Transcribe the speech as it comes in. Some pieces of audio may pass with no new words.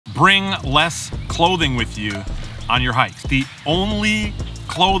bring less clothing with you on your hikes. The only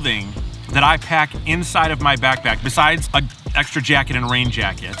clothing that I pack inside of my backpack, besides an extra jacket and rain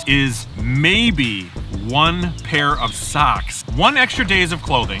jacket, is maybe one pair of socks. 1 extra days of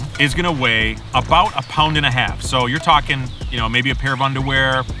clothing is gonna weigh about 1.5 pounds. So you're talking, you know, maybe a pair of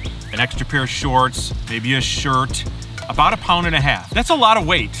underwear, an extra pair of shorts, maybe a shirt, about 1.5 pounds. That's a lot of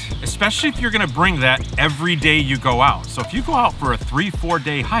weight, especially if you're gonna bring that every day you go out. So if you go out for a 3-4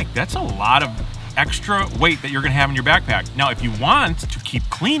 day hike, that's a lot of extra weight that you're gonna have in your backpack. Now, if you want to keep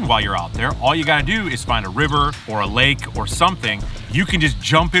clean while you're out there, all you gotta do is find a river or a lake or something. You can just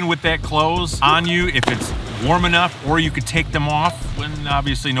jump in with that clothes on you if it's warm enough, or you could take them off when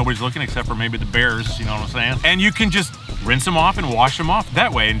obviously nobody's looking except for maybe the bears, you know what I'm saying? And you can just rinse them off and wash them off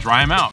that way and dry them out.